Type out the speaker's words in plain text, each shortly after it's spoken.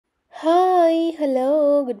Hi! Hello!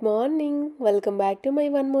 Good morning. Welcome back to my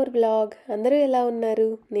one more vlog. అందరూ ఎలా ఉన్నారు?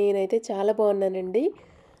 నేనైతే చాలా బాగున్నానండి.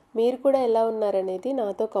 మీరు కూడా ఎలా ఉన్నారనేది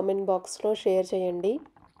నాతో కామెంట్ బాక్స్‌లో షేర్ చేయండి.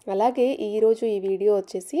 అలాగే ఈరోజు ఈ వీడియో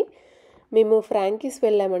వచ్చేసి మేము ఫ్రాంకీస్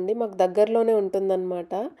వెళ్ళామండి. మాకు దగ్గరలోనే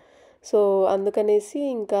ఉంటుందన్నమాట. సో, అందుకనేసి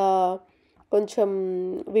ఇంకా కొంచెం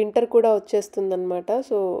వింటర్ కూడా వచ్చేస్తుందన్నమాట.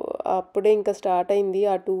 సో, అప్పుడే ఇంకా స్టార్ట్ అయింది.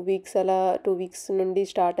 ఆ 2 వీక్స్ అలా 2 వీక్స్ నుండి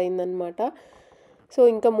స్టార్ట్ అయిందన్నమాట. సో,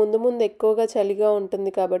 ఇంకా ముందు ముందు ఎక్కువగా చలిగా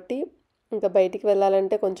ఉంటుంది కాబట్టి, ఇంకా బయటికి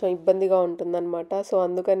వెళ్ళాలంటే కొంచెం ఇబ్బందిగా ఉంటుందన్నమాట. సో,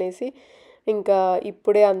 అందుకనేసి ఇంకా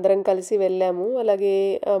ఇప్పుడే అందరం కలిసి వెళ్ళాము. అలాగే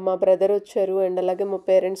మా బ్రదర్ వచ్చారు అండ్ అలాగే మా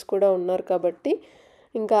పేరెంట్స్ కూడా ఉన్నారు కాబట్టి,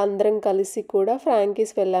 ఇంకా అందరం కలిసి కూడా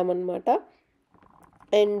ఫ్రాంకీస్ వెళ్ళామన్నమాట.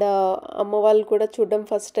 అండ్ అమ్మ వాళ్ళు కూడా చూడడం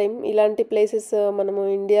ఫస్ట్ టైం. ఇలాంటి ప్లేసెస్ మనము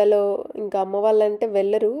ఇండియాలో ఇంకా అమ్మ వాళ్ళంటే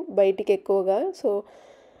వెళ్ళరు బయటికి ఎక్కువగా. సో,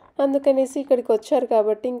 అందుకనేసి ఇక్కడికి వచ్చారు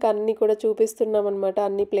కాబట్టి ఇంకా అన్నీ కూడా చూపిస్తున్నామన్నమాట.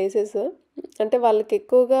 అన్ని ప్లేసెస్ అంటే వాళ్ళకి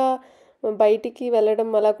ఎక్కువగా బయటికి వెళ్ళడం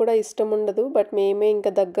అలా కూడా ఇష్టం ఉండదు. బట్ మేమే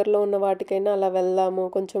ఇంకా దగ్గరలో ఉన్న వాటికైనా అలా వెళ్దాము,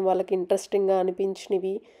 కొంచెం వాళ్ళకి ఇంట్రెస్టింగ్గా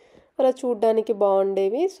అనిపించినవి అలా చూడ్డానికి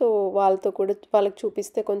బాగుండేవి. సో, వాళ్ళతో కూడా వాళ్ళకి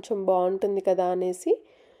చూపిస్తే కొంచెం బాగుంటుంది కదా అనేసి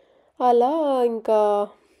అలా ఇంకా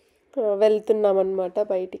వెళ్తున్నామన్నమాట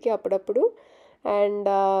బయటికి అప్పుడప్పుడు. అండ్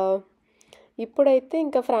ఇప్పుడైతే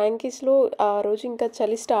ఇంకా ఫ్రాంకీస్‌లో ఆ రోజు ఇంకా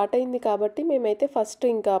చలి స్టార్ట్ అయింది కాబట్టి మేమైతే ఫస్ట్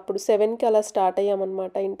ఇంకా అప్పుడు 7కి అలా స్టార్ట్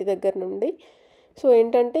అయ్యామన్నమాట ఇంటి దగ్గర నుండి. సో,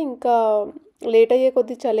 ఏంటంటే ఇంకా లేట్ అయ్యే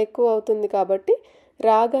కొద్దీ చలి ఎక్కువ అవుతుంది కాబట్టి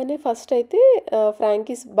రాగానే ఫస్ట్ అయితే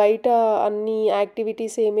ఫ్రాంకీస్ బయట అన్ని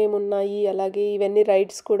యాక్టివిటీస్ ఏమేమి ఉన్నాయి, అలాగే ఇవన్నీ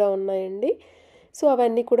రైడ్స్ కూడా ఉన్నాయండి. సో,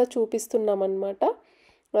 అవన్నీ కూడా చూపిస్తున్నామన్నమాట.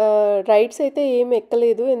 రైడ్స్ అయితే ఏమి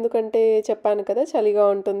ఎక్కలేదు. ఎందుకంటే చెప్పాను కదా చలిగా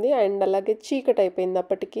ఉంటుంది అండ్ అలాగే చీకటి అయిపోయింది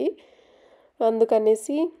అప్పటికి.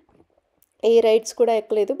 అందుకనేసి ఏ రైడ్స్ కూడా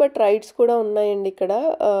ఎక్కలేదు. బట్ రైడ్స్ కూడా ఉన్నాయండి ఇక్కడ.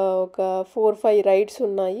 ఒక 4, 5 రైడ్స్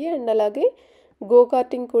ఉన్నాయి అండ్ అలాగే గో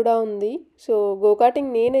కార్టింగ్ కూడా ఉంది. సో, గో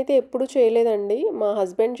కార్టింగ్ నేనైతే ఎప్పుడు చేయలేదండి. మా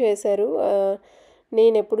హస్బెండ్ చేశారు.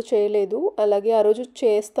 నేనెప్పుడు చేయలేదు. అలాగే ఆ రోజు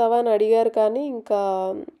చేస్తావా అని అడిగారు కానీ ఇంకా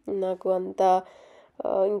నాకు అంత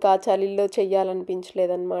ఇంకా చలిలో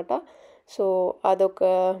చెయ్యాలనిపించలేదన్నమాట. సో, అదొక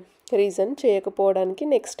రీజన్ చేయకపోవడానికి.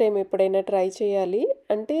 నెక్స్ట్ టైం ఎప్పుడైనా ట్రై చేయాలి.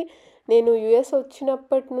 అంటే నేను యూఎస్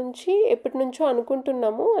వచ్చినప్పటి నుంచి ఎప్పటినుంచో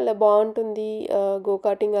అనుకుంటున్నాము అలా బాగుంటుంది, గో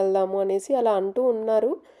కార్టింగ్ వెళ్దాము అనేసి అలా అంటూ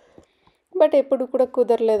ఉన్నారు. బట్ ఎప్పుడు కూడా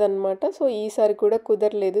కుదరలేదన్నమాట. సో, ఈసారి కూడా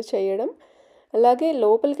కుదరలేదు చేయడం. అలాగే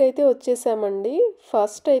లోపలికైతే వచ్చేసామండి.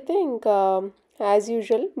 ఫస్ట్ అయితే ఇంకా యాజ్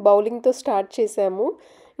యూజువల్ బౌలింగ్‌తో స్టార్ట్ చేసాము.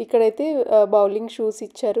 ఇక్కడైతే బౌలింగ్ షూస్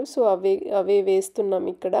ఇచ్చారు. సో, అవే వేస్తున్నాం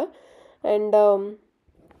ఇక్కడ. అండ్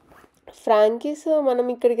ఫ్రాంకీస్ మనం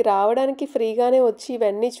ఇక్కడికి రావడానికి ఫ్రీగానే వచ్చి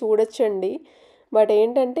ఇవన్నీ చూడొచ్చండి. బట్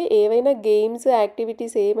ఏంటంటే ఏవైనా గేమ్స్,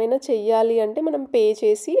 యాక్టివిటీస్ ఏమైనా చెయ్యాలి అంటే మనం పే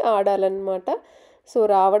చేసి ఆడాలన్నమాట. సో,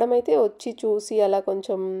 రావడం అయితే వచ్చి చూసి అలా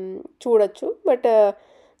కొంచెం చూడొచ్చు. బట్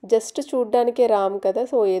జస్ట్ చూడ్డానికే రాము కదా!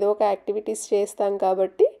 సో, ఏదో ఒక యాక్టివిటీస్ చేస్తాం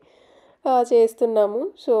కాబట్టి చేస్తున్నాము.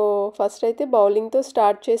 సో, ఫస్ట్ అయితే బౌలింగ్‌తో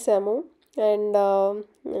స్టార్ట్ చేసాము. అండ్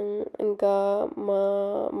ఇంకా మా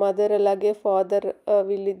మదర్ అలాగే ఫాదర్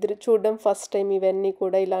వీళ్ళిద్దరు చూడడం ఫస్ట్ టైం ఇవన్నీ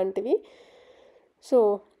కూడా ఇలాంటివి. So,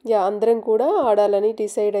 yeah! అందరం కూడా ఆడాలని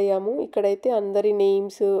డిసైడ్ అయ్యాము. ఇక్కడైతే అందరి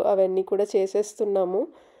నేమ్స్ అవన్నీ కూడా చేసేస్తున్నాము.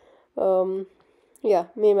 యాహ్!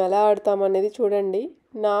 మేమెలా ఆడతామనేది చూడండి.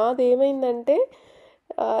 నాదేమైందంటే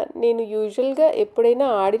నేను యూజువల్‌గా ఎప్పుడైనా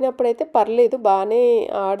ఆడినప్పుడైతే పర్లేదు బానే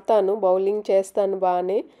ఆడతాను. బౌలింగ్ చేస్తాను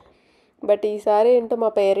బానే. బట్ ఈసారి ఏంటో మా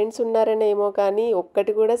పేరెంట్స్ ఉన్నారనేమో కానీ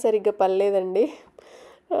ఒక్కటి కూడా సరిగ్గా పడలేదండి.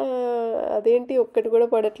 అదేంటి ఒక్కటి కూడా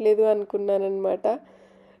పడట్లేదు అనుకున్నాననమాట.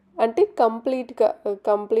 అంటే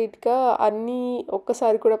కంప్లీట్‌గా అన్నీ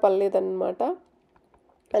ఒక్కసారి కూడా పడలేదనమాట.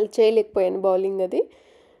 అలా చేయలేకపోయాను బౌలింగ్ అది.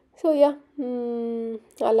 So, yeah!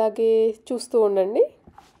 అలాగే చూస్తూ ఉండండి.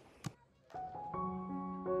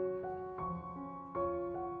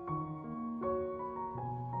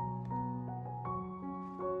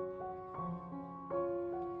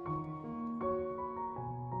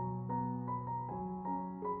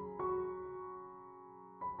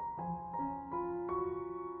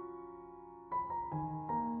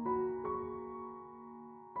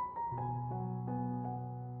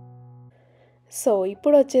 సో,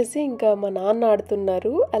 ఇప్పుడొచ్చేసి ఇంకా మా నాన్న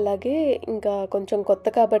ఆడుతున్నారు. అలాగే ఇంకా కొంచెం కొత్త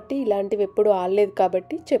కాబట్టి ఇలాంటివి ఎప్పుడు ఆడలేదు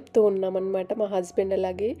కాబట్టి చెప్తూ ఉన్నామనమాట. మా హస్బెండ్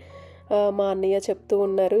అలాగే మా అన్నయ్య చెప్తూ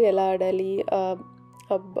ఉన్నారు ఎలా ఆడాలి,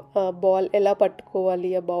 బాల్ ఎలా పట్టుకోవాలి,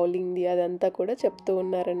 ఆ బౌలింగ్‌ది అదంతా కూడా చెప్తూ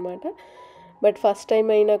ఉన్నారనమాట. బట్ ఫస్ట్ టైం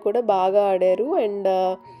అయినా కూడా బాగా ఆడారు. అండ్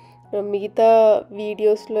మిగతా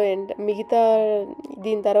వీడియోస్‌లో మిగతా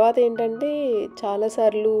దీని తర్వాత ఏంటంటే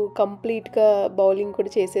చాలాసార్లు కంప్లీట్‌గా బౌలింగ్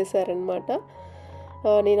కూడా చేసేసారనమాట.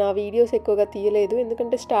 నేను ఆ వీడియోస్ ఎక్కువగా తీయలేదు,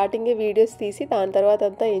 ఎందుకంటే స్టార్టింగే వీడియోస్ తీసి దాని తర్వాత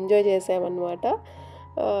అంతా ఎంజాయ్ చేసామన్నమాట.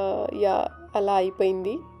 యా అలా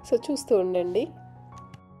అయిపోయింది. సో చూస్తూ ఉండండి.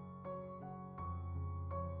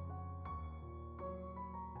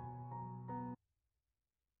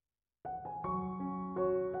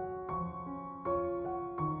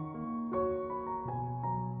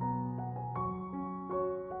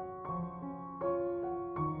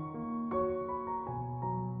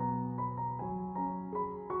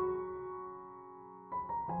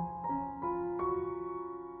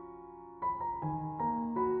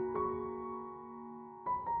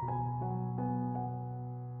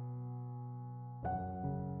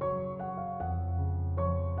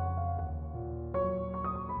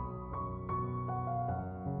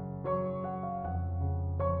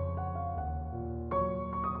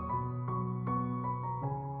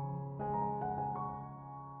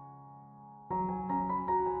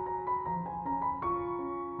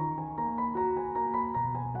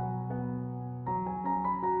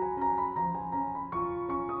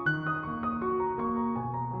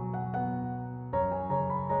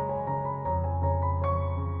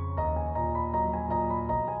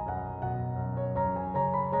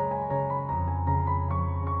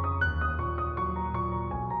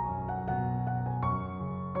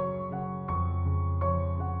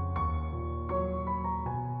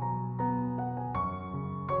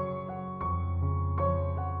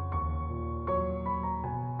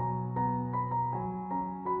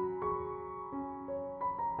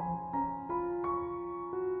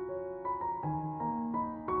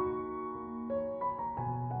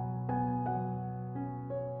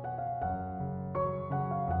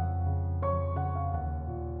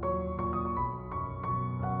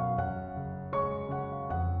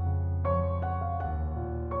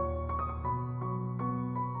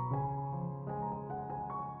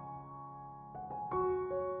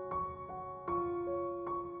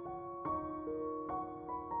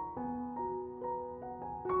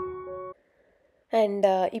 అండ్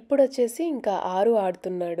ఇప్పుడొచ్చేసి ఇంకా ఆరు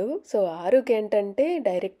ఆడుతున్నాడు. సో, ఆరుకేంటంటే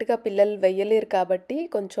డైరెక్ట్‌గా పిల్లలు వెయ్యలేరు కాబట్టి,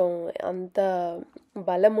 కొంచెం అంత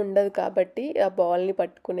బలం ఉండదు కాబట్టి, ఆ బాల్‌ని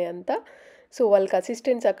పట్టుకునే అంత. సో, వాళ్ళకి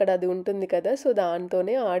అసిస్టెంట్స్ అక్కడ అది ఉంటుంది కదా! సో,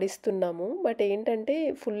 దాంతోనే ఆడిస్తున్నాము. బట్ ఏంటంటే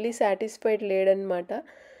ఫుల్లీ సాటిస్ఫైడ్ లేడనమాట.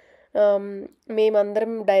 ఆహ్,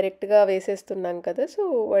 మేమందరం డైరెక్ట్‌గా వేసేస్తున్నాం కదా! సో,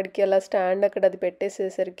 వాడికి అలా స్టాండ్ అక్కడ అది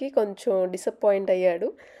పెట్టేసేసరికి కొంచెం డిసప్పాయింట్ అయ్యాడు.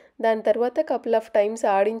 దాని తర్వాత కపుల్ ఆఫ్ టైమ్స్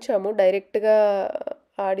ఆడించాము. డైరెక్ట్‌గా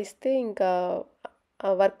ఆడిస్తే ఇంకా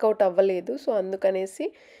వర్కౌట్ అవ్వలేదు. సో, అందుకనేసి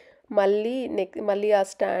మళ్ళీ ఆ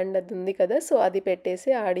స్టాండ్ అది ఉంది కదా! సో, అది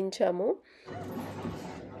పెట్టేసి ఆడించాము.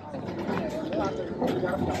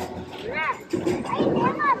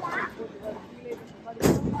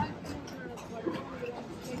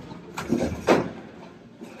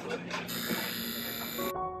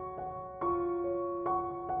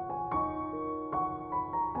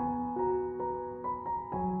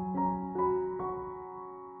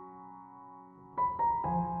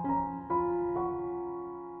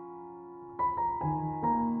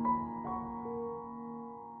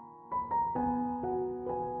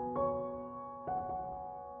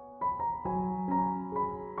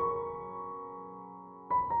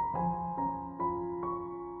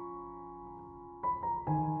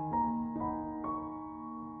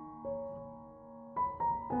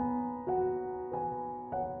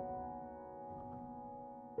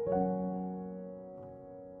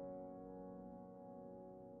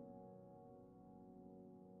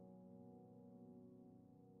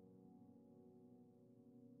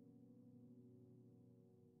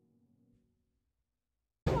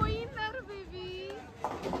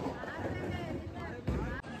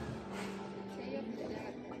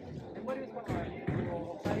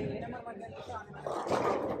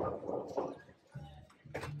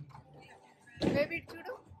 బేబీ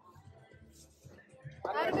చూడు.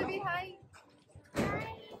 Hi baby, hi.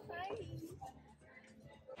 హాయ్.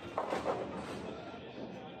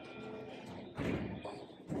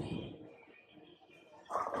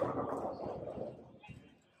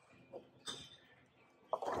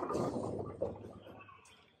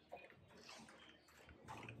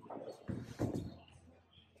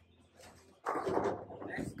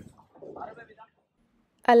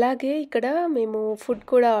 అలాగే ఇక్కడ మేము ఫుడ్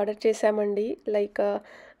కూడా ఆర్డర్ చేసామండి. లైక్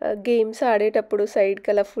గేమ్స్ ఆడేటప్పుడు సైడ్‌కి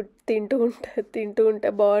అలా ఫుడ్ తింటూ ఉంటే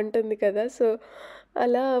బావుంటుంది కదా! సో,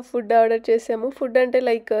 అలా ఫుడ్ ఆర్డర్ చేసాము. ఫుడ్ అంటే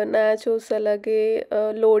లైక్ నాచోస్ అలాగే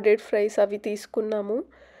లోడెడ్ ఫ్రైస్ అవి తీసుకున్నాము.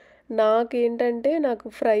 నాకు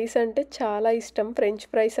ఫ్రైస్ అంటే చాలా ఇష్టం. ఫ్రెంచ్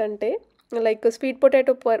ఫ్రైస్ అంటే లైక్ స్వీట్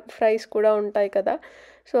పొటాటో ఫ్రైస్ కూడా ఉంటాయి కదా!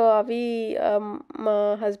 సో, అవి మా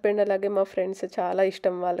హస్బెండ్ అలాగే మా ఫ్రెండ్స్ చాలా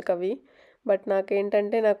ఇష్టం వాళ్ళకవి. బట్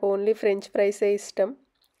నాకేంటంటే నాకు ఓన్లీ ఫ్రెంచ్ ఫ్రైసే ఇష్టం.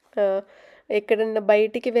 ఎక్కడన్నా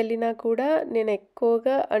బయటికి వెళ్ళినా కూడా నేను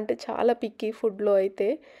ఎక్కువగా అంటే చాలా పిక్కీ ఫుడ్‌లో అయితే.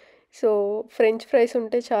 సో, ఫ్రెంచ్ ఫ్రైస్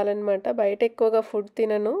ఉంటే చాలనమాట. బయట ఎక్కువగా ఫుడ్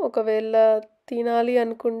తినను. ఒకవేళ తినాలి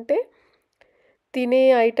అనుకుంటే తినే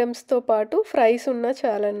ఐటెమ్స్‌తో పాటు ఫ్రైస్ ఉన్నా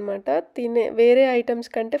చాలనమాట. వేరే ఐటెమ్స్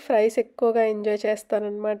కంటే ఫ్రైస్ ఎక్కువగా ఎంజాయ్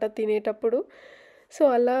చేస్తాననమాట తినేటప్పుడు. సో,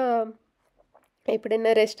 అలా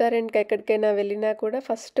ఎప్పుడైనా రెస్టారెంట్‌కి ఎక్కడికైనా వెళ్ళినా కూడా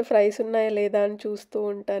ఫస్ట్ ఫ్రైస్ ఉన్నాయా లేదా అని చూస్తూ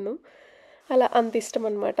ఉంటాను. అలా అంత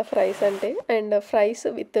ఇష్టమనమాట ఫ్రైస్ అంటే. And fries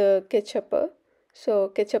with ketchup. So,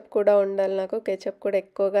 ketchup కూడా ఉండాలి నాకు. కెచప్ కూడా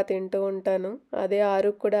ఎక్కువగా తింటూ ఉంటాను. అదే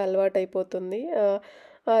ఆరుకి కూడా అలవాటయిపోతుంది.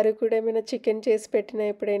 ఆరు కూడా ఏమైనా చికెన్ చేసి పెట్టినా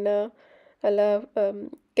ఎప్పుడైనా అలా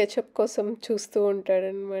కెచప్ కోసం చూస్తూ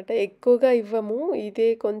ఉంటాడనమాట. ఎక్కువగా ఇవ్వము. ఇదే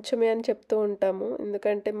కొంచెమే అని చెప్తూ ఉంటాము.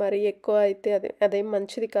 ఎందుకంటే మరీ ఎక్కువ అయితే అదేం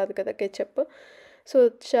మంచిది కాదు కదా కెచప్. సో,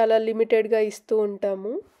 చాలా లిమిటెడ్‌గా ఇస్తూ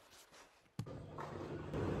ఉంటాము.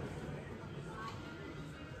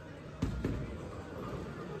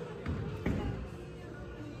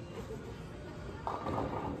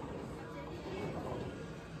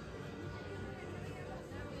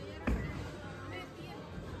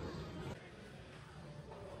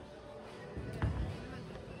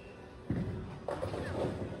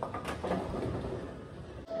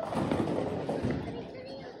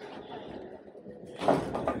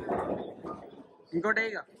 ఇంకోటే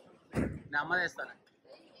ఇక నేను అమ్మ చేస్తాను.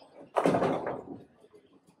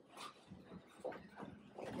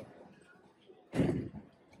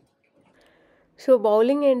 సో,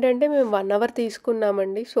 బౌలింగ్ ఏంటంటే మేము 1 అవర్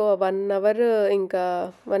తీసుకున్నామండి. సో, 1 అవర్ ఇంకా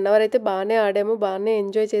 1 అవర్ అయితే బానే ఆడాము. బానే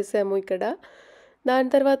ఎంజాయ్ చేసాము ఇక్కడ. దాని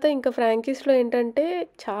తర్వాత ఇంకా ఫ్రాంకీస్‌లో ఏంటంటే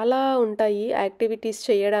చాలా ఉంటాయి యాక్టివిటీస్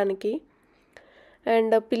చేయడానికి.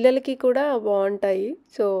 అండ్ పిల్లలకి కూడా బావుంటాయి.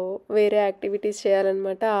 సో, వేరే యాక్టివిటీస్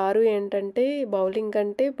చేయాలనమాట. ఆరు ఏంటంటే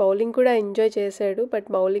బౌలింగ్ కూడా ఎంజాయ్ చేశాడు. బట్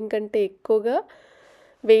బౌలింగ్ కంటే ఎక్కువగా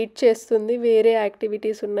వెయిట్ చేస్తుంది. వేరే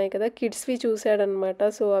యాక్టివిటీస్ ఉన్నాయి కదా! కిడ్స్‌వి చూసాడనమాట.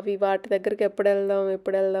 సో, వాటి దగ్గరికి ఎప్పుడెళ్దాం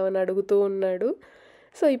అని అడుగుతూ ఉన్నాడు.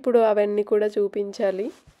 సో, ఇప్పుడు అవన్నీ కూడా చూపించాలి.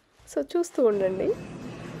 సో, చూస్తూ ఉండండి.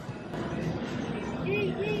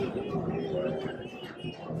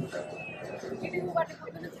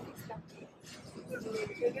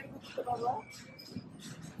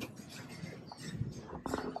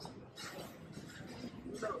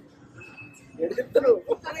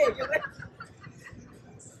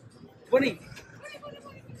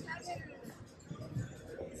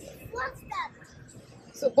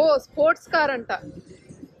 సో, స్పోర్ట్స్ కార్ అంట.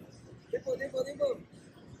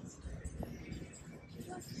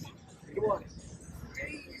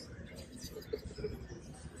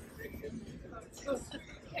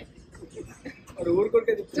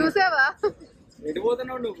 చూసావా?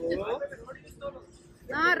 ఎడిపోతున్నావు నువ్వు?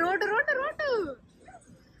 రోడ్డు.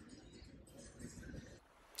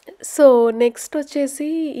 సో, నెక్స్ట్ వచ్చేసి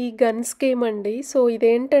ఈ గన్స్ గేమ్ అండి. సో,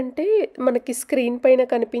 ఇదేంటంటే మనకి స్క్రీన్ పైన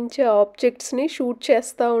కనిపించే ఆబ్జెక్ట్స్‌ని షూట్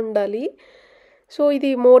చేస్తా ఉండాలి. సో,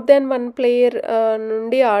 ఇది మోర్ దాన్ 1 ప్లేయర్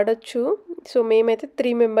నుండి ఆడొచ్చు. సో, మేమైతే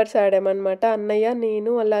 3 మెంబర్స్ ఆడామనమాట. అన్నయ్య,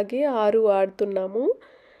 నేను అలాగే 6 ఆడుతున్నాము.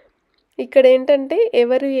 ఇక్కడేంటంటే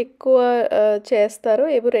ఎవరు ఎక్కువ చేస్తారో,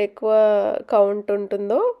 ఎవరు ఎక్కువ కౌంట్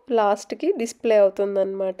ఉంటుందో లాస్ట్‌కి డిస్‌ప్లే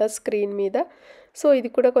అవుతుందనమాట స్క్రీన్ మీద. సో, ఇది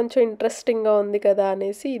కూడా కొంచెం ఇంట్రెస్టింగ్‌గా ఉంది కదా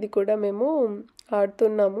అనేసి ఇది కూడా మేము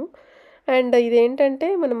ఆడుతున్నాము. అండ్ ఇదేంటంటే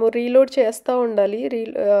మనము రీలోడ్ చేస్తూ ఉండాలి.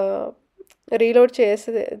 రీలోడ్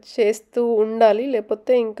చేస్తూ ఉండాలి.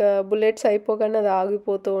 లేకపోతే ఇంకా బుల్లెట్స్ అయిపోగానే అది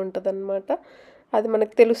ఆగిపోతూ ఉంటదనమాట. అది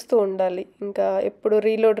మనకు తెలుస్తూ ఉండాలి. ఇంకా ఎప్పుడు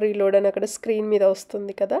రీలోడ్ అని అక్కడ స్క్రీన్ మీద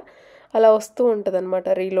వస్తుంది కదా! అలా వస్తూ ఉంటదనమాట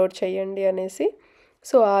రీలోడ్ చేయండి అనేసి.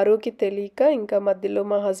 సో, ఆరుకి తెలియక ఇంకా మధ్యలో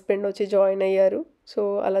మా హస్బెండ్ వచ్చి జాయిన్ అయ్యారు. సో,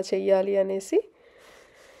 అలా చెయ్యాలి అనేసి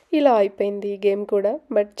ఇలా అయిపోయింది ఈ గేమ్ కూడా.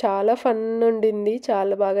 బట్ చాలా ఫన్ ఉండింది.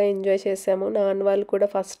 చాలా బాగా ఎంజాయ్ చేసాము. నాన్న వాళ్ళు కూడా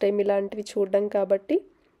ఫస్ట్ టైం ఇలాంటివి చూడడం కాబట్టి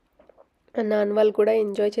నాన్న వాళ్ళు కూడా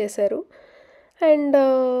ఎంజాయ్ చేశారు. అండ్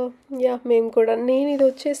మేము కూడా ఇది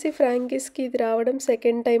వచ్చేసి ఫ్రాంకీస్‌కి ఇది రావడం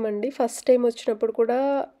సెకండ్ టైం అండి. ఫస్ట్ టైం వచ్చినప్పుడు కూడా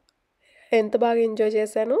ఎంత బాగా ఎంజాయ్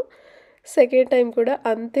చేశానో, సెకండ్ టైం కూడా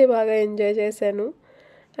అంతే బాగా ఎంజాయ్ చేశాను.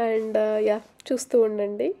 అండ్ చూస్తూ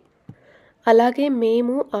ఉండండి. అలాగే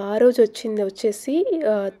మేము ఆ రోజు వచ్చేసి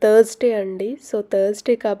థర్స్‌డే అండి. సో,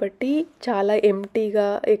 థర్స్‌డే కాబట్టి చాలా ఎంప్టీగా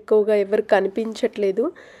ఎక్కువగా ఎవరు కనిపించట్లేదు.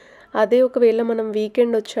 అదే ఒకవేళ మనం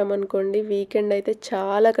వీకెండ్ వచ్చామనుకోండి, వీకెండ్ అయితే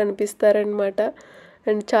చాలా కనిపిస్తారనమాట.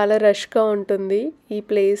 అండ్ చాలా రష్‌గా ఉంటుంది ఈ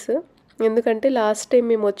ప్లేస్. ఎందుకంటే లాస్ట్ టైం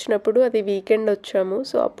మేము వచ్చినప్పుడు అది వీకెండ్ వచ్చాము.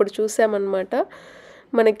 సో, అప్పుడు చూసామన్నమాట.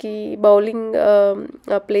 మనకి బౌలింగ్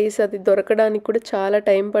ఆ ప్లేస్ అది దొరకడానికి కూడా చాలా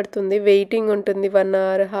టైం పడుతుంది. వెయిటింగ్ ఉంటుంది. 1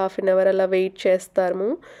 అవర్, హాఫ్ అన్ అవర్ అలా వెయిట్ చేస్తాము.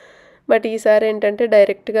 బట్ ఈసారి ఏంటంటే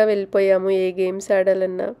డైరెక్ట్గా వెళ్ళిపోయాము ఏ గేమ్స్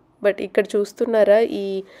ఆడాలన్నా. బట్ ఇక్కడ చూస్తున్నారా, ఈ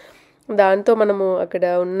దాంతో మనము అక్కడ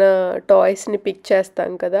ఉన్న టాయ్స్ని పిక్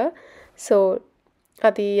చేస్తాం కదా. సో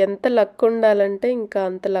అది ఎంత లక్ ఉండాలంటే ఇంకా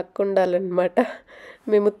అంత లక్ ఉండాలన్నమాట.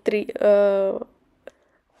 మేము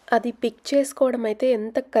అది పిక్ చేసుకోవడం అయితే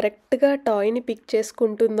ఎంత కరెక్ట్గా టాయ్ని పిక్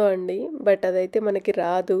చేసుకుంటుందో అండి. బట్ అదైతే మనకి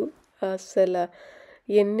రాదు అసలు.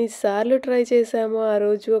 ఎన్నిసార్లు ట్రై చేసామో ఆ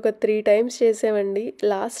రోజు, ఒక 3 టైమ్స్ చేసామండి.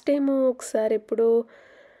 లాస్ట్ టైము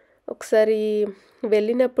ఒకసారి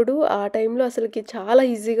వెళ్ళినప్పుడు ఆ టైంలో అసలుకి చాలా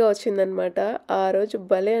ఈజీగా వచ్చిందనమాట. ఆ రోజు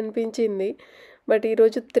భలే అనిపించింది. బట్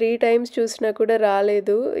ఈరోజు 3 టైమ్స్ చూసినా కూడా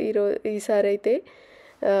రాలేదు. ఈసారి అయితే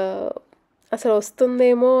అసలు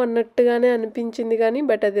వస్తుందేమో అన్నట్టుగానే అనిపించింది కానీ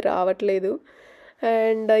బట్ అది రావట్లేదు.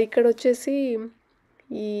 అండ్ ఇక్కడ వచ్చేసి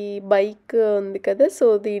ఈ బైక్ ఉంది కదా, సో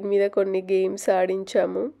దీని మీద కొన్ని గేమ్స్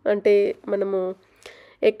ఆడించాము. అంటే మనము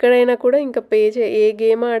ఎక్కడైనా కూడా ఇంకా ఏ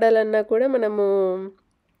గేమ్ ఆడాలన్నా కూడా మనము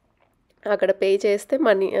అక్కడ పే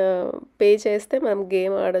చేస్తే మనం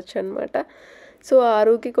గేమ్ ఆడొచ్చు అనమాట. సో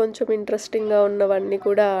ఆరుకి కొంచెం ఇంట్రెస్టింగ్గా ఉన్నవన్నీ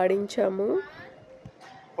కూడా ఆడించాము.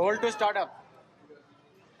 Hold to start up.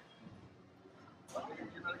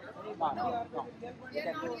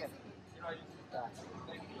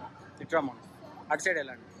 అటు సైడ్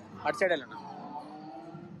వెళ్ళండి, అటు సైడ్ వెళ్ళండి.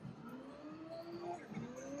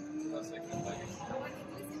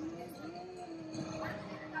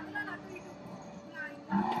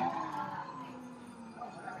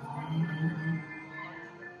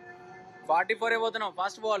 ఫార్టీ 44 అయిపోతున్నావు,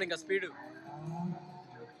 ఫాస్ట్ పోవాలి ఇంకా స్పీడ్.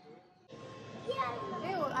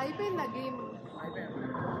 అయిపోయిందా గేమ్?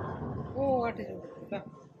 ఓ వాటి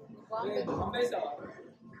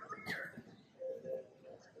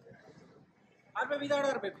ఆర్బే మీద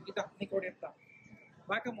ఆడారు బేబీ కితా నీకు ఒకటి చెప్తా.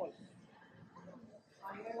 వాకమోల్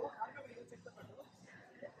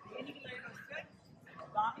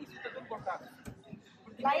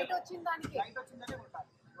లైట్ వచ్చింది, దానికి లైట్ వచ్చిందనే కొట్టాలి.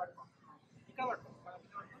 ఇక్కడ పట్టుకో,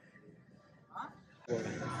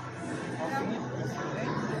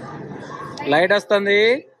 లైట్ వస్తుంది.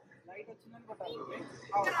 లైట్ వచ్చిందని కొట్టాలి.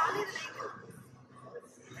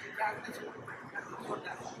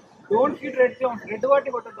 Don't hit red zone, red వాటి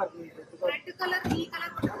కొట్టొద్దు. రెడ్ కలర్, ఈ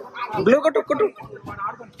కలర్ బ్లూ కొట్టు.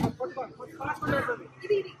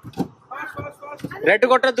 రెడ్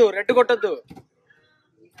కొట్టద్దు.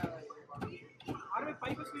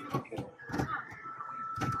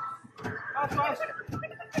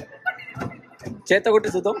 చేత కొట్టి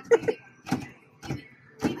చూద్దాం.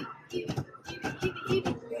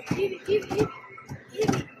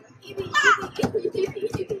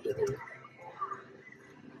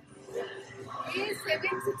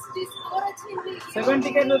 సెవెన్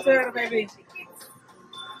టికెట్లు వచ్చారు బేబీ.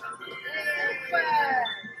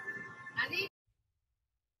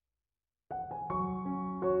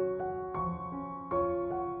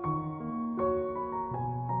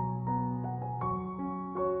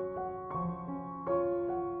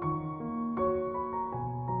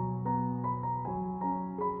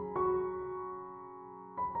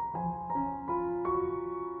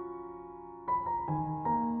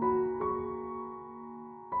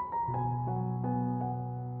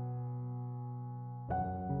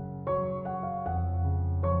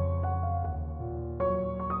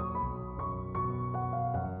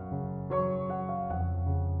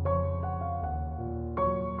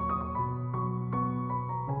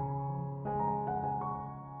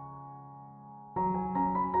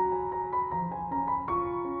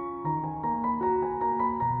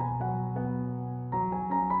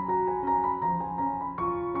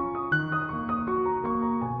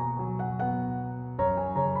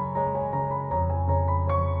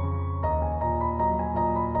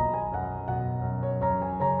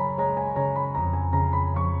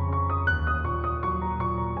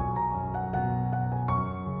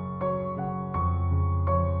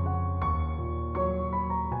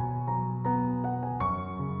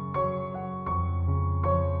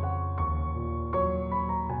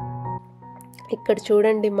 ఇక్కడ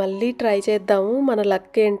చూడండి, మళ్ళీ ట్రై చేద్దాము, మన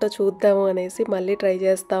లక్ ఏంటో చూద్దాము అనేసి మళ్ళీ ట్రై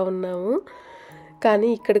చేస్తూ ఉన్నాము. కానీ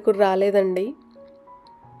ఇక్కడ కూడా రాలేదండి.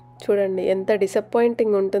 చూడండి ఎంత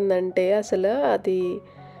డిసప్పాయింటింగ్ ఉంటుందంటే అసలు అది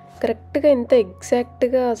కరెక్ట్గా ఎంత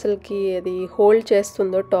ఎగ్జాక్ట్గా అసలుకి అది హోల్డ్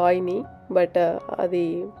చేస్తుందో టాయ్ని. బట్ అది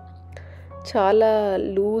చాలా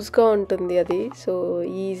లూజ్గా ఉంటుంది అది. సో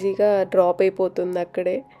ఈజీగా డ్రాప్ అయిపోతుంది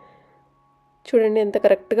అక్కడే. చూడండి ఎంత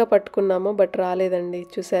కరెక్ట్గా పట్టుకున్నామో బట్ రాలేదండి,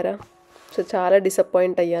 చూసారా. సో చాలా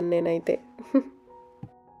డిసప్పాయింట్ అయ్యాను నేనైతే.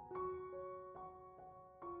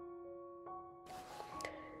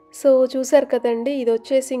 సో చూసారు కదండి, ఇది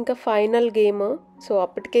వచ్చేసి ఇంకా ఫైనల్ గేమ్. సో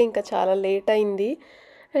అప్పటికే ఇంకా చాలా లేట్ అయింది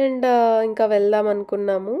అండ్ ఇంకా వెళ్దాం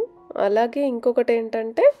అనుకున్నాము. అలాగే ఇంకొకటి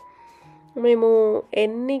ఏంటంటే మేము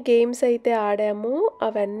ఎన్ని గేమ్స్ అయితే ఆడామో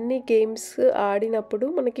అవన్నీ గేమ్స్ ఆడినప్పుడు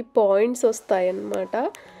మనకి పాయింట్స్ వస్తాయన్నమాట.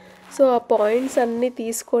 సో ఆ పాయింట్స్ అన్నీ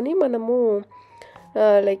తీసుకొని మనము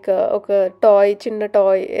లైక్ ఒక చిన్న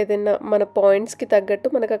టాయ్ ఏదైనా మన పాయింట్స్కి తగ్గట్టు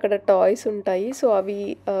మనకు అక్కడ టాయ్స్ ఉంటాయి. సో అవి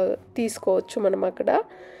తీసుకోవచ్చు మనం అక్కడ.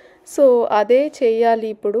 సో అదే చేయాలి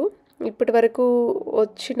ఇప్పటి వరకు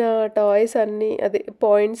వచ్చిన టాయ్స్ అన్నీ అదే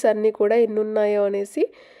పాయింట్స్ అన్నీ కూడా ఎన్ని ఉన్నాయో అనేసి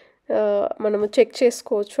మనము చెక్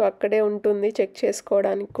చేసుకోవచ్చు. అక్కడే ఉంటుంది చెక్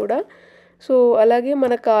చేసుకోవడానికి కూడా. సో అలాగే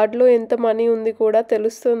మన కార్డ్లో ఎంత మనీ ఉంది కూడా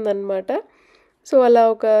తెలుస్తుందన్నమాట. సో అలా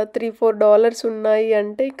ఒక $3-4 ఉన్నాయి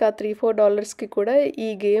అంటే ఇంకా $3-4కి కూడా ఈ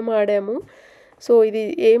గేమ్ ఆడాము. సో ఇది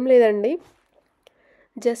ఏం లేదండి,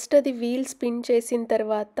 జస్ట్ అది వీల్ స్పిన్ చేసిన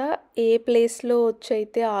తర్వాత ఏ ప్లేస్లో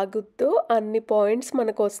వచ్చైతే ఆగుద్దో అన్ని పాయింట్స్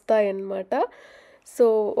మనకు వస్తాయన్నమాట. సో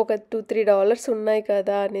ఒక $2-3 ఉన్నాయి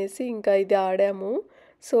కదా అనేసి ఇంకా ఇది ఆడాము.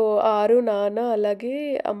 సో ఆరు, నాన్న అలాగే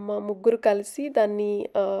అమ్మ ముగ్గురు కలిసి దాన్ని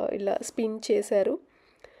ఇలా స్పిన్ చేశారు.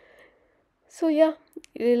 సో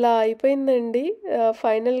ఇలా అయిపోయిందండి.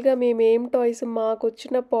 ఫైనల్గా మేమేం టాయ్స్ మాకు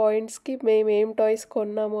వచ్చిన పాయింట్స్కి మేమేం టాయ్స్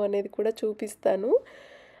కొన్నాము అనేది కూడా చూపిస్తాను.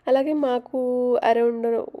 అలాగే మాకు అరౌండ్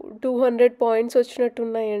 200 పాయింట్స్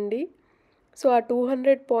వచ్చినట్టున్నాయండి. సో ఆ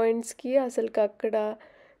 200 పాయింట్స్కి అసలుకి అక్కడ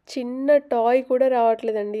చిన్న టాయ్ కూడా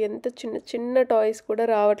రావట్లేదండి. ఎంత చిన్న చిన్న టాయ్స్ కూడా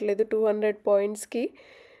రావట్లేదు 200 పాయింట్స్కి.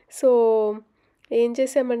 సో ఏం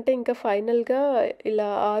చేసామంటే ఇంకా ఫైనల్గా ఇలా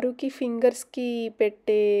ఆరుకి ఫింగర్స్కి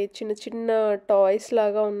పెట్టే చిన్న చిన్న టాయ్స్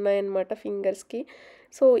లాగా ఉన్నాయన్నమాట ఫింగర్స్కి.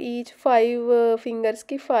 సో ఈచ్ 5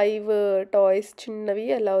 ఫింగర్స్కి 5 టాయ్స్ చిన్నవి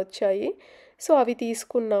అలా వచ్చాయి. సో అవి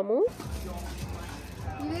తీసుకున్నాము.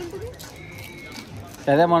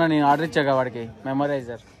 అదే మొన్న నేను ఆర్డర్ ఇచ్చాక వాడికి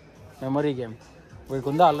మెమరీ గేమ్ వీడికి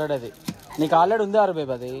ఉందా ఆల్రెడీ? అది నీకు ఆల్రెడీ ఉందా ఆరు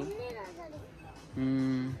బేబీ? అది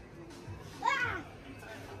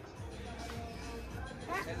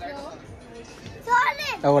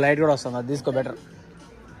లైట్ కూడా వస్తుంది, అది తీసుకో బెటర్.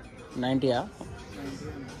 90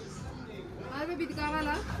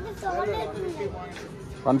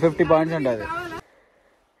 150 పాయింట్స్ ఉంటుంది.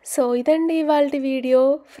 సో ఇదండి ఇవాల్టి వీడియో.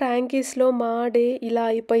 ఫ్రాంకీస్లో మా డే ఇలా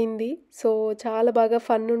అయిపోయింది. సో చాలా బాగా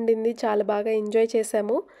ఫన్ ఉండింది, చాలా బాగా ఎంజాయ్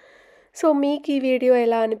చేసాము. సో మీకు ఈ వీడియో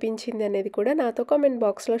ఎలా అనిపించింది అనేది కూడా నాతో కామెంట్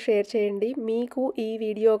బాక్స్లో షేర్ చేయండి. మీకు ఈ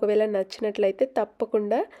వీడియో ఒకవేళ నచ్చినట్లయితే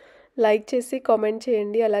తప్పకుండా లైక్ చేసి కామెంట్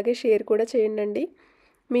చేయండి, అలాగే షేర్ కూడా చేయండి.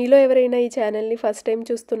 మీలో ఎవరైనా ఈ ఛానల్ని ఫస్ట్ టైం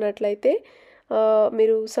చూస్తున్నట్లయితే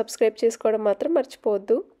మీరు సబ్స్క్రైబ్ చేసుకోవడం మాత్రం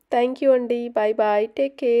మర్చిపోవద్దు. థ్యాంక్ యూ అండి. Bye bye,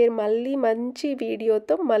 take care. మళ్ళీ మంచి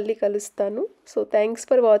వీడియోతో మళ్ళీ కలుస్తాను. సో థ్యాంక్స్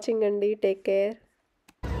ఫర్ వాచింగ్ అండి. Take care.